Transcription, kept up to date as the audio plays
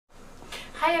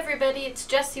Hi everybody, it's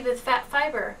Jessie with Phat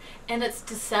Fiber, and it's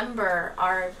December,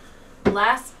 our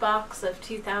last box of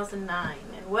 2009,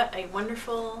 and what a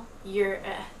wonderful year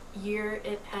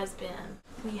it has been.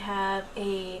 We have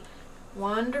a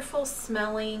wonderful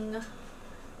smelling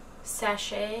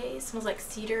sachet, it smells like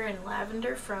cedar and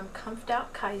lavender, from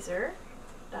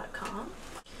comfortoutkaiser.com.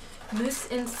 Mousse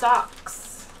in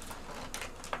socks,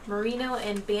 merino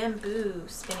and bamboo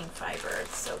spinning fiber,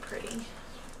 it's so pretty.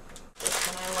 This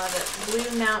one, I love it. Blue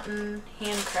Mountain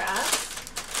Handcraft.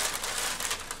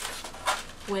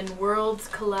 When Worlds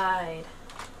Collide.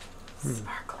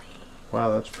 Sparkly. Wow,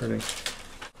 that's pretty.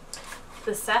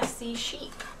 The Sassy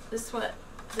Sheep. This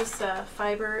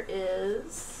fiber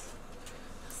is,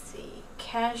 let's see,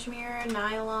 cashmere,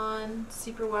 nylon,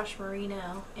 superwash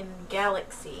merino, and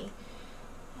galaxy.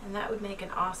 And that would make an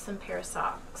awesome pair of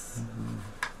socks.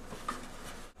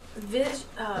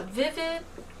 Vivid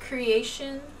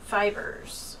Creation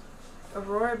Fibers,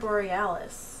 Aurora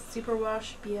Borealis,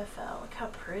 Superwash BFL. Look how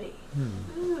pretty.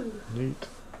 Ooh. Neat.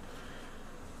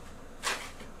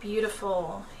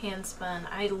 Beautiful handspun.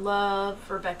 I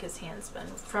love Rebecca's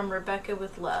handspun. From Rebecca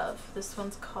with Love. This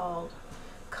one's called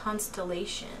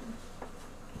Constellation.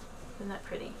 Isn't that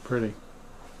pretty? Pretty.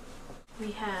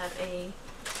 We have a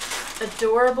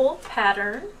adorable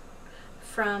pattern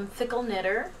from Fickle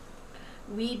Knitter.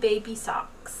 Wee Baby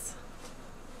Socks.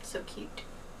 So cute.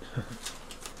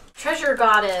 Treasure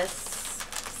Goddess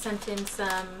sent in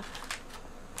some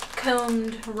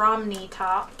combed Romney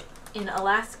top in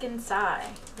Alaskan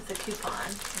Sigh with a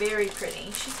coupon. Very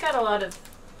pretty. She's got a lot of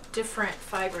different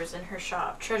fibers in her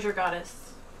shop.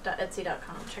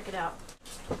 treasuregoddess.etsy.com. Check it out.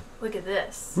 Look at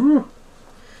this. Ooh.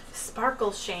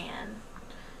 Sparkle Shan.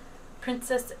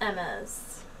 Princess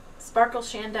Emma's.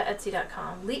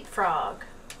 Sparkleshan.etsy.com. Leapfrog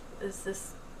is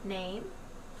this name.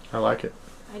 I like it.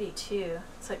 I do too.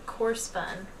 It's like core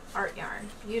spun art yarn.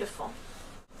 Beautiful.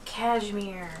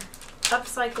 Cashmere.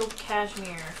 Upcycled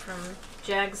cashmere from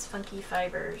Jag's Funky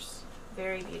Fibers.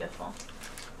 Very beautiful.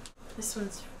 This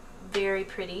one's very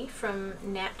pretty from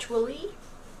Naturally.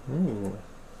 Ooh.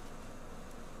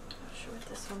 Not sure what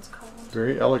this one's called.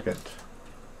 Very elegant.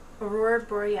 Aurora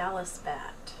Borealis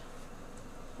bat.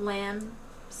 Lamb,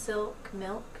 silk,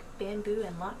 milk, bamboo,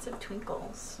 and lots of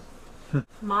twinkles.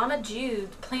 Mama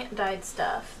Jude plant dyed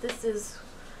stuff. This is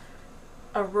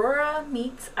Aurora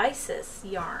meets Isis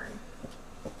yarn.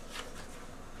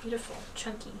 Beautiful,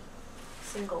 chunky,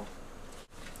 single.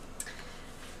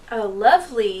 A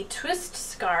lovely twist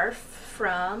scarf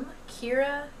from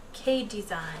Kira K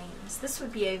Designs. This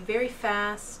would be a very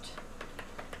fast,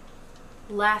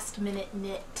 last minute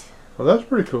knit. Well, that's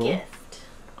pretty cool. Gift.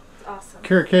 It's awesome.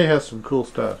 Kira K has some cool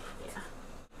stuff. Yeah.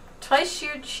 Twice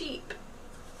sheared sheep.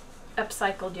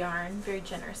 Upcycled yarn, very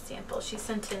generous sample. She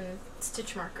sent in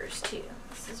stitch markers too.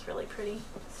 This is really pretty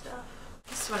stuff.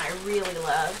 This one I really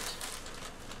loved.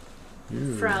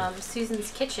 Ooh. From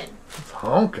Susan's Kitchen. It's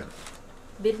honking.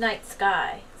 Midnight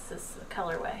Sky. This is the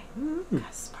colorway. Ooh.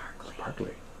 Sparkly.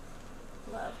 Sparkly.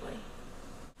 Lovely.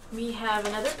 We have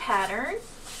another pattern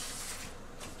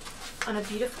on a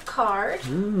beautiful card.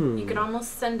 Ooh. You could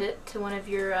almost send it to one of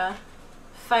your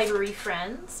fibery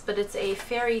friends, but it's a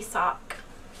fairy sock.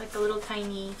 Like a little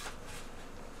tiny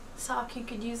sock you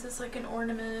could use as like an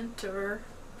ornament or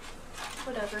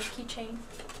whatever, keychain.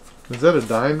 Is that a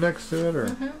dime next to it,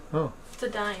 or? Oh, it's a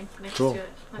dime next cool. to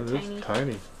it. Not It tiny. is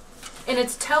tiny. And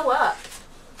it's toe up,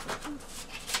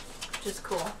 which is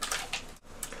cool.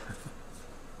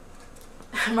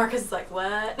 Marcus is like,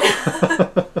 what?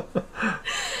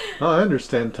 Oh, I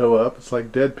understand toe up. It's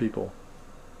like dead people.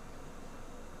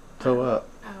 Toe up.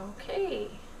 Okay.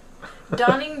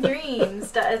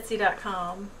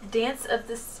 DawningDreams.etsy.com. Dance of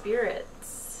the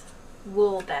Spirits.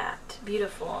 Wool bat.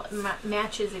 Beautiful.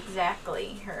 Matches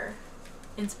exactly her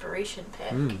inspiration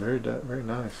pick. Very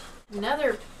nice.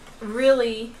 Another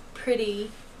really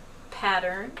pretty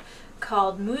pattern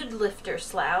called Mood Lifter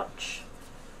Slouch.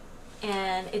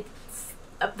 And it's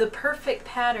the perfect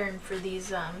pattern for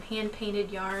these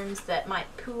hand-painted yarns that might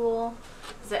pool,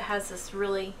 because it has this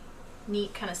really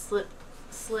neat kind of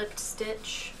slipped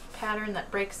stitch pattern that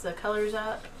breaks the colors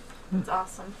up. It's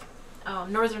awesome. Oh,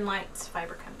 Northern Lights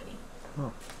Fiber Company.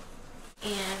 Oh.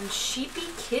 And Sheepy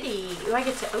Kitty. Ooh, I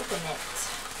get to open it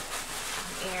on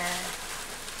air.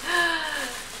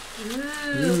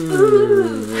 Ooh.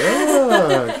 Ooh.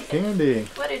 Yeah, candy.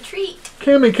 What a treat.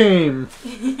 Cammy came.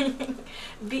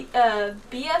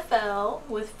 BFL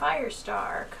with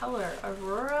Firestar color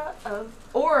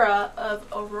Aura of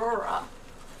Aurora.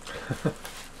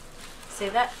 Say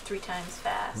that 3 times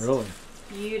fast. Really?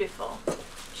 Beautiful.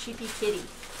 Sheepy Kitty.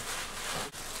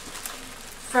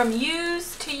 From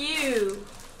Use to You.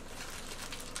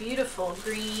 beautiful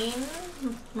green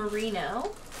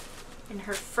merino in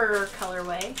her fur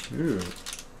colorway. Ooh.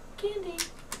 Candy.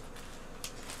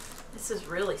 This is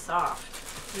really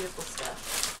soft. Beautiful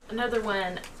stuff. Another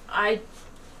one, I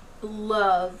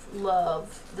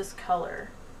love this color.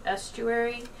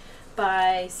 Estuary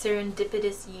by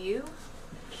Serendipitous You.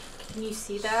 Can you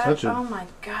see that? Such a oh my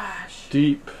gosh.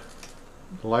 Deep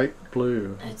light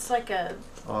blue. It's like a,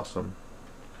 Awesome.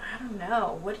 I don't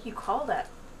know, what do you call that?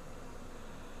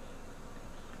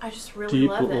 I just really Deep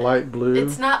love it. light blue.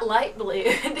 It's not light blue.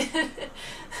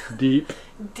 Deep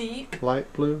Deep.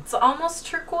 light blue. It's almost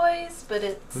turquoise, but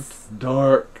It's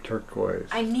dark turquoise.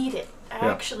 I need it. I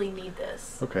Yeah. actually need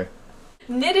this. Okay.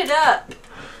 Knitted Up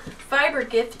fiber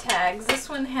gift tags. This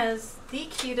one has the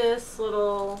cutest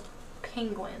little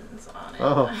penguins on it.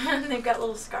 Oh. And they've got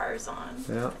little scars on.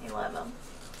 Yeah. I love them.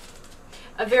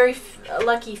 A very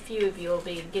lucky few of you will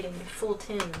be getting full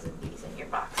tins of these in your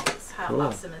boxes. How Cool.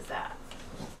 awesome is that?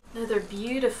 Another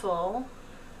beautiful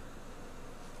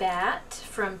bat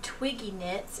from Twiggy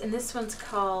Knits, and this one's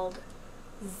called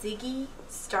Ziggy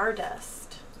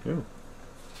Stardust. Ooh.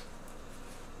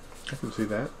 I can see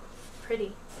that.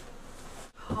 Pretty.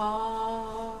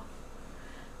 Ah.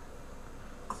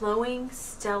 Glowing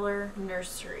Stellar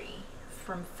Nursery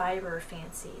from Fiber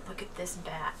Fancy. Look at this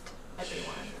bat,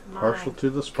 everyone. My Partial to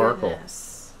the sparkle.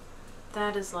 goodness.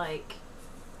 That is like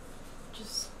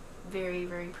just very,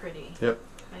 very pretty. Yep.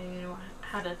 I don't even know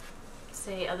how to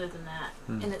say other than that.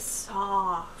 Mm. And it's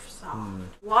soft. Mm.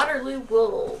 Waterloo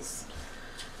Wools.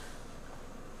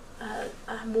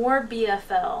 More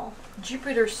BFL.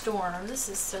 Jupiter Storm. This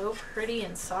is so pretty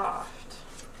and soft.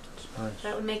 It's nice.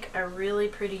 That would make a really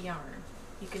pretty yarn.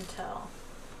 You can tell.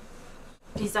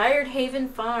 Desired Haven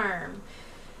Farm.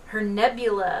 Her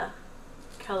Nebula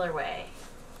colorway.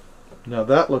 Now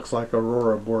that looks like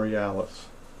Aurora Borealis.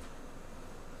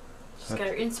 She's got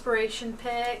her inspiration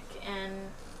pick, and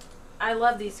I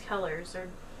love these colors. They're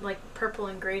like purple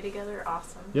and gray together.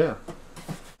 Awesome. Yeah.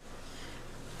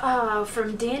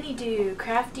 From Danny Doo,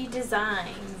 Crafty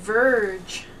Design,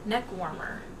 Verge neck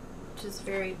warmer, which is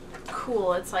very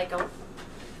cool. It's like a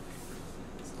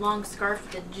long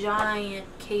scarf with a giant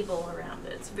cable around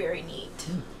it. It's very neat.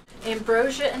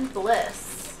 Ambrosia and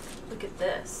Bliss. Look at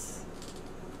this.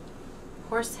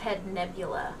 Horsehead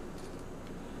Nebula.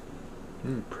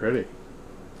 Pretty.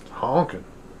 It's honking.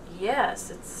 Yes,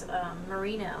 it's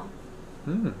merino.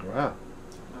 Wow.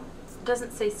 It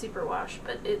doesn't say superwash,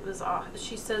 but it was off.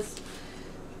 She says,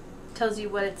 tells you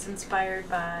what it's inspired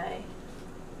by.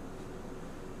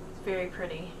 It's very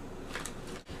pretty.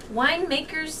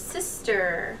 Winemaker's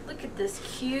Sister. Look at this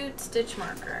cute stitch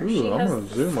marker. Ooh, I'm going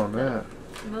to zoom on that.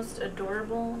 Most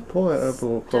adorable. Pull that up a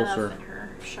little closer. Stuff in her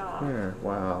shop. There.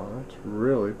 Wow, that's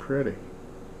really pretty.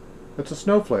 It's a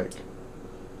snowflake,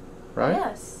 right?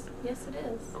 Yes. Yes, it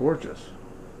is. Gorgeous.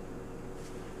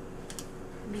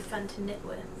 It'd be fun to knit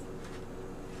with.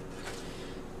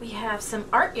 We have some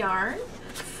art yarn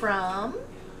from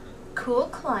Cool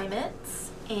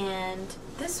Climates, and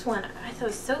this one I thought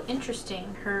was so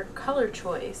interesting. Her color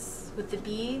choice with the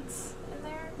beads in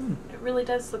there. It really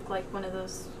does look like one of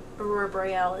those Aurora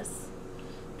Borealis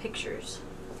pictures.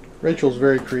 Rachel's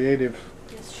very creative.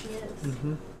 Yes, she is.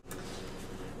 Mm-hmm.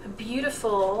 A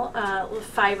beautiful little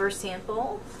fiber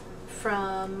sample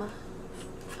from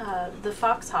the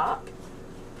Fox Hop.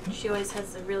 She always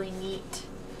has a really neat,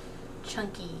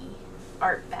 chunky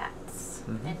art bats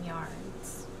and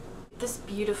yarns. This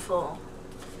beautiful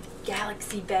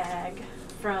galaxy bag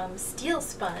from Steel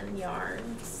Spun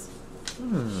Yarns.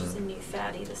 She's a new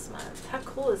fatty this month. How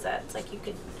cool is that? It's like you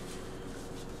could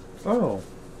Oh.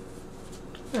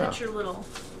 Yeah. put your little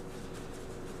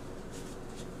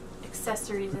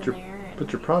accessories in there. And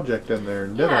Put your project in there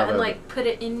and knit out and of like it. put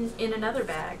it in another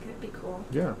bag. That'd be cool.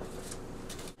 Yeah.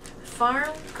 Farm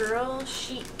Girl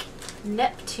Chic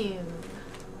Neptune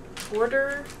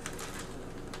Border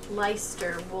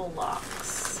Leicester Wool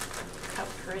Locks. How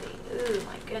pretty. Ooh,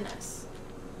 my goodness.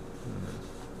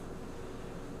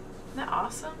 Isn't that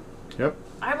awesome? Yep.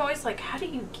 I'm always like, how do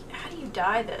you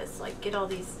dye this? Like, get all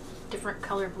these different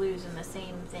color blues in the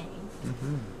same thing.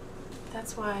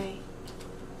 That's why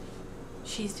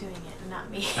she's doing it and not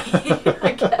me,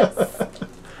 I guess.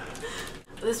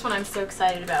 This one I'm so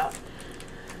excited about.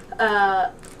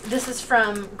 This is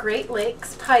from Great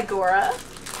Lakes Pygora,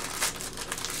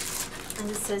 and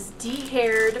it says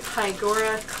De-haired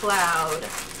Pygora Cloud.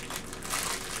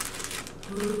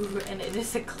 Ooh, and it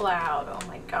is a cloud. Oh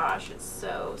my gosh, it's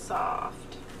so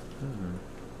soft.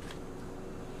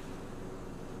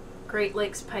 Great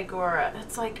Lakes Pygora.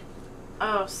 It's like,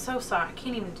 oh, so soft. I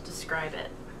can't even describe it.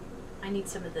 I need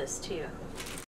some of this too.